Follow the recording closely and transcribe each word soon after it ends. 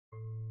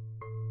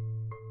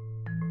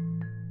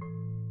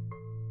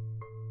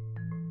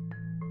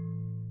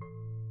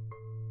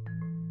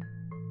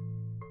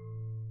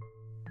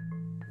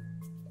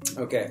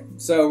Okay,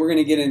 so we're going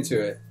to get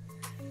into it.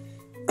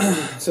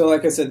 So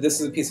like I said,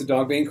 this is a piece of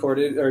Dogbane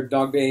cordage, or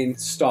Dogbane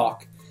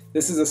stalk.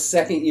 This is a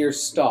second-year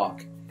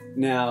stalk.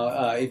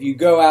 Now, if you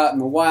go out in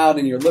the wild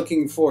and you're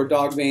looking for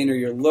Dogbane or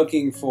you're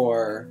looking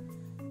for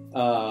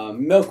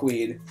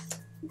milkweed,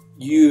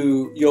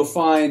 you'll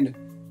find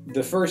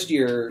the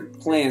first-year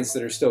plants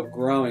that are still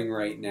growing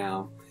right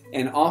now,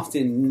 and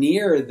often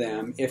near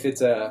them, if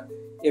it's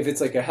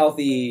like a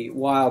healthy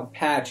wild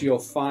patch, you'll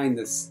find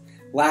this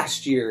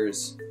last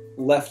year's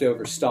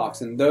leftover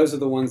stalks, and those are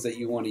the ones that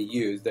you want to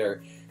use.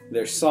 They're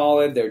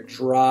solid, they're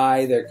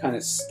dry, they're kind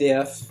of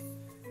stiff,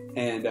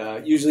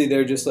 and usually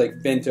they're just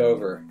like bent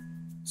over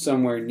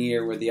somewhere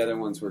near where the other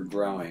ones were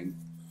growing.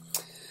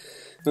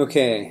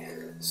 Okay,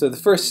 so the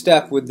first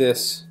step with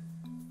this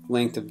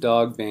length of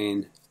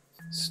Dogbane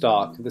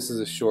stalk, this is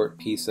a short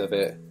piece of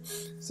it,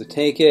 so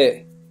take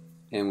it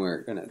and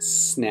we're going to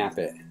snap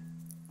it.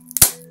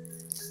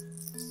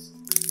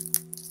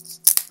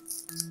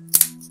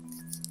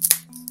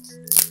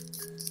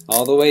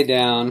 All the way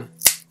down,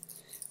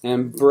 and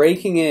I'm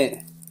breaking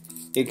it.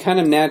 It kind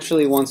of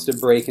naturally wants to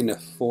break into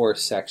 4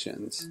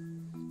 sections.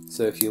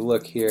 So if you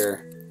look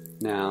here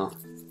now,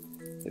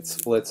 it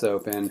splits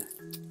open,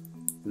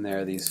 and there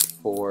are these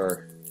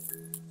 4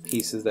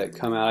 pieces that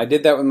come out. I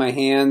did that with my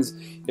hands.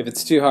 If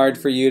it's too hard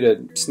for you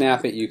to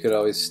snap it, you could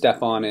always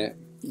step on it,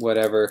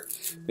 whatever.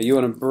 But you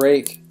want to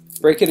break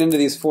it into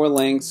these 4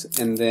 lengths,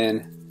 and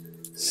then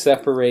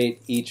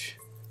separate each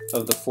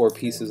of the 4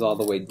 pieces all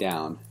the way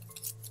down.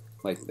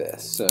 Like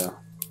this. So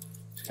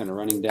just kind of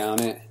running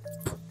down it.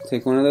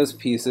 Take one of those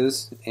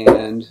pieces,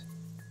 and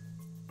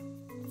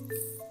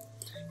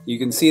you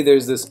can see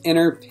there's this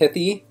inner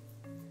pithy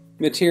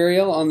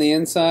material on the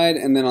inside,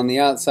 and then on the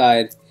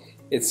outside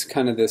it's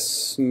kind of this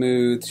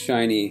smooth,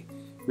 shiny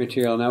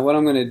material. Now what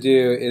I'm going to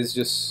do is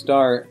just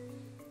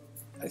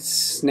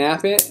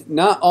snap it,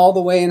 not all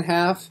the way in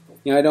half.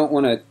 You know, I don't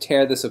want to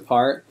tear this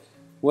apart.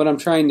 What I'm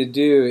trying to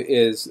do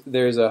is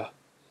there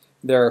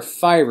are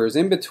fibers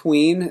in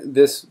between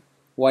this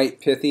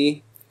white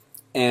pithy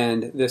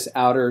and this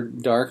outer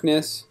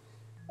darkness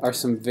are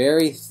some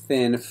very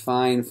thin,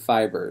 fine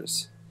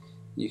fibers.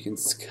 You can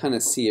kind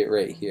of see it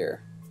right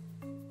here.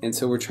 And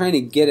so we're trying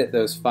to get at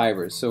those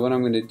fibers. So what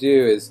I'm going to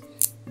do is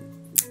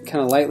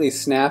kind of lightly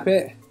snap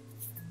it,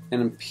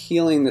 and I'm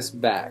peeling this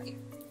back.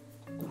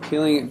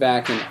 Peeling it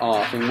back and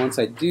off. And once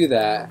I do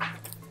that,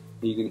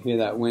 you can hear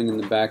that wind in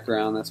the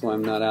background. That's why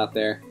I'm not out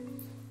there.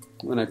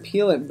 When I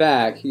peel it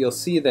back, you'll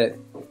see that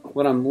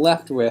what I'm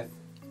left with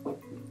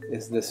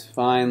is this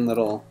fine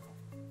little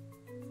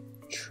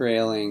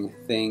trailing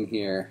thing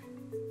here.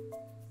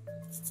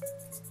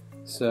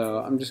 So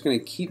I'm just going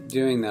to keep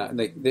doing that.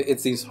 Like,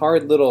 it's these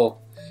hard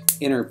little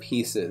inner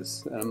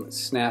pieces that I'm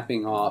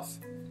snapping off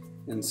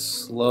and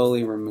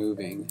slowly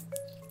removing.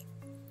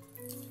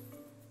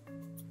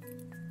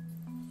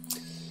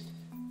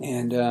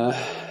 And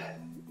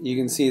you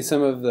can see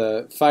some of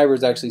the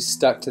fibers actually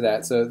stuck to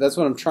that. So that's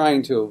what I'm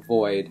trying to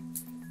avoid.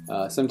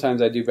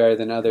 Sometimes I do better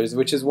than others,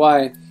 which is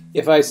why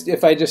if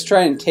I just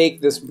try and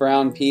take this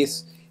brown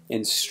piece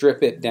and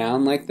strip it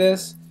down like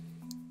this,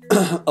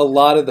 a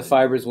lot of the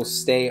fibers will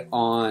stay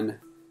on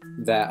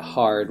that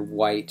hard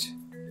white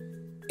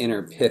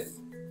inner pith.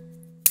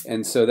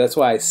 And so that's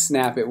why I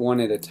snap it one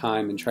at a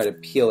time and try to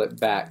peel it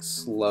back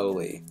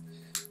slowly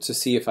to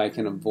see if I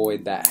can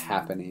avoid that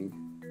happening.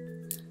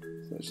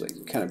 So it's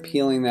like kind of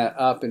peeling that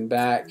up and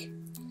back,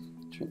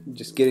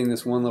 just getting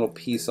this one little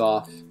piece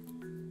off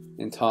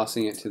and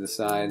tossing it to the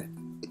side.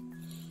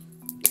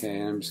 Okay,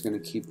 I'm just going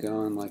to keep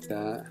going like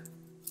that.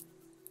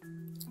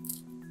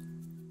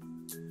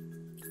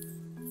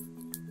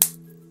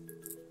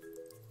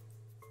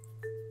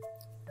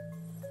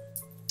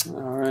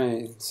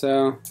 Alright,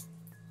 so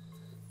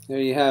there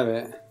you have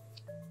it.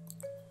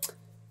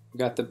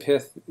 Got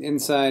the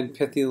inside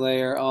pithy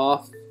layer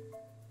off,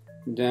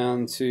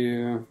 down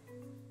to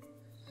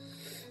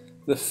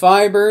the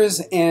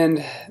fibers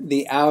and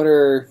the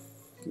outer,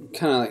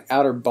 kind of like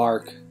outer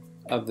bark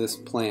of this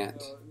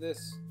plant.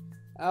 This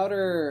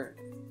outer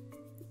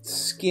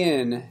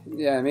skin,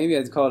 yeah, maybe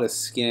I'd call it a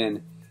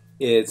skin.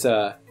 It's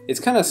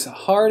kind of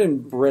hard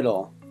and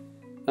brittle,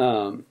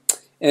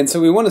 and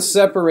so we want to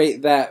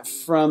separate that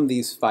from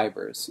these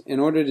fibers. In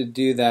order to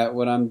do that,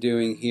 what I'm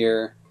doing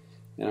here,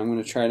 and I'm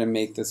going to try to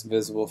make this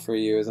visible for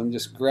you, is I'm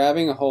just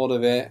grabbing a hold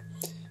of it.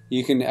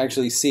 You can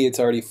actually see it's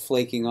already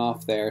flaking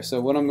off there.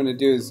 So what I'm going to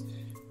do is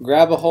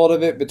grab a hold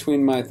of it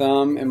between my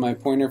thumb and my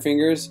pointer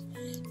fingers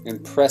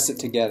and press it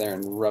together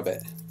and rub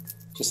it,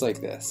 just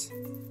like this.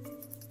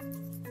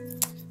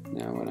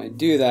 Now when I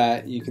do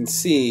that, you can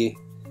see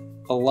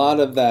a lot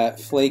of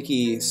that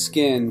flaky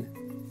skin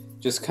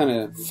just kind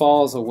of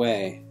falls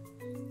away.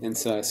 And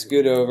so I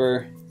scoot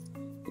over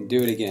and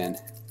do it again.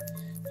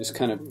 Just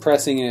kind of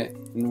pressing it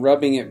and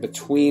rubbing it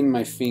between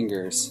my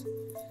fingers.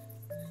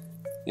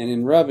 And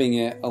in rubbing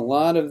it, a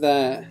lot of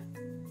that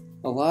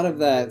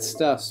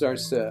stuff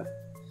starts to,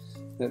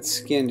 that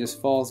skin just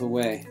falls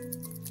away.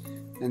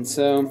 And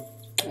so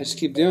I just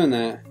keep doing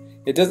that.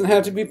 It doesn't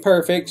have to be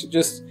perfect,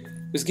 just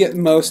get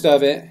most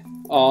of it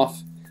off.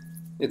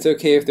 It's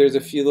okay if there's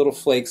a few little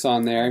flakes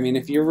on there. I mean,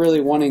 if you're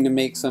really wanting to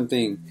make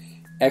something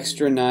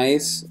extra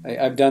nice,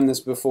 I've done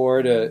this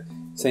before to,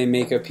 say,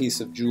 make a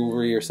piece of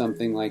jewelry or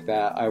something like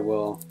that. I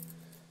will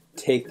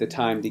take the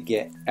time to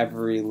get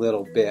every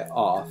little bit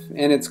off.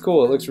 And it's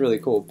cool. It looks really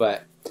cool,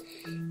 but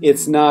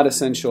it's not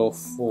essential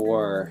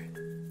for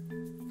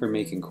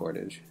making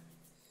cordage.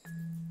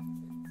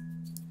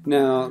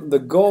 Now, the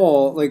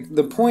goal, like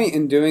the point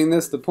in doing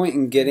this, the point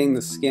in getting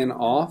the skin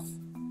off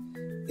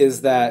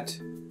is that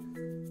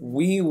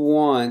we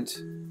want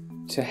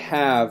to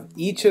have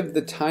each of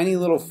the tiny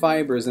little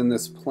fibers in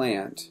this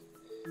plant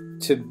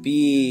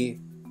to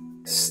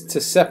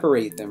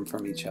separate them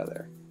from each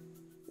other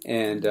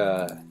and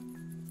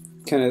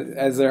kind of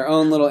as their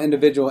own little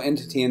individual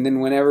entity, and then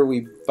whenever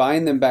we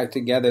bind them back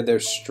together, they're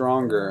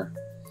stronger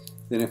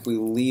than if we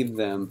leave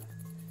them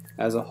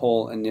as a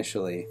whole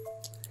initially.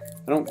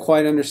 I don't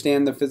quite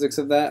understand the physics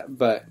of that,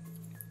 but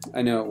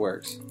I know it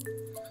works.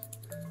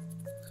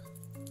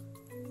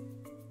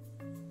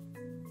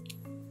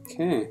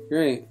 Okay,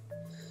 great.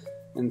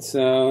 And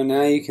so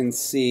now you can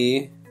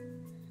see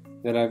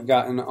that I've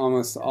gotten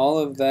almost all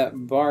of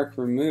that bark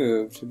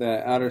removed,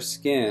 that outer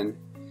skin,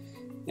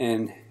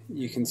 and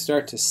you can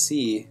start to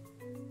see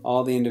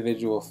all the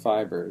individual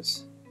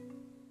fibers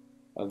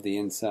of the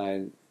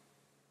inside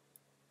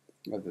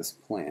of this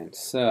plant.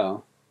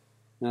 So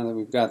now that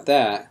we've got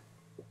that,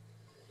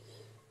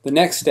 the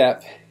next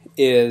step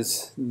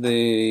is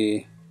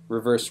the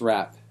reverse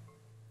wrap,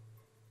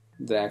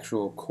 the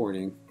actual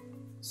cording.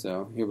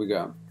 So here we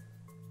go.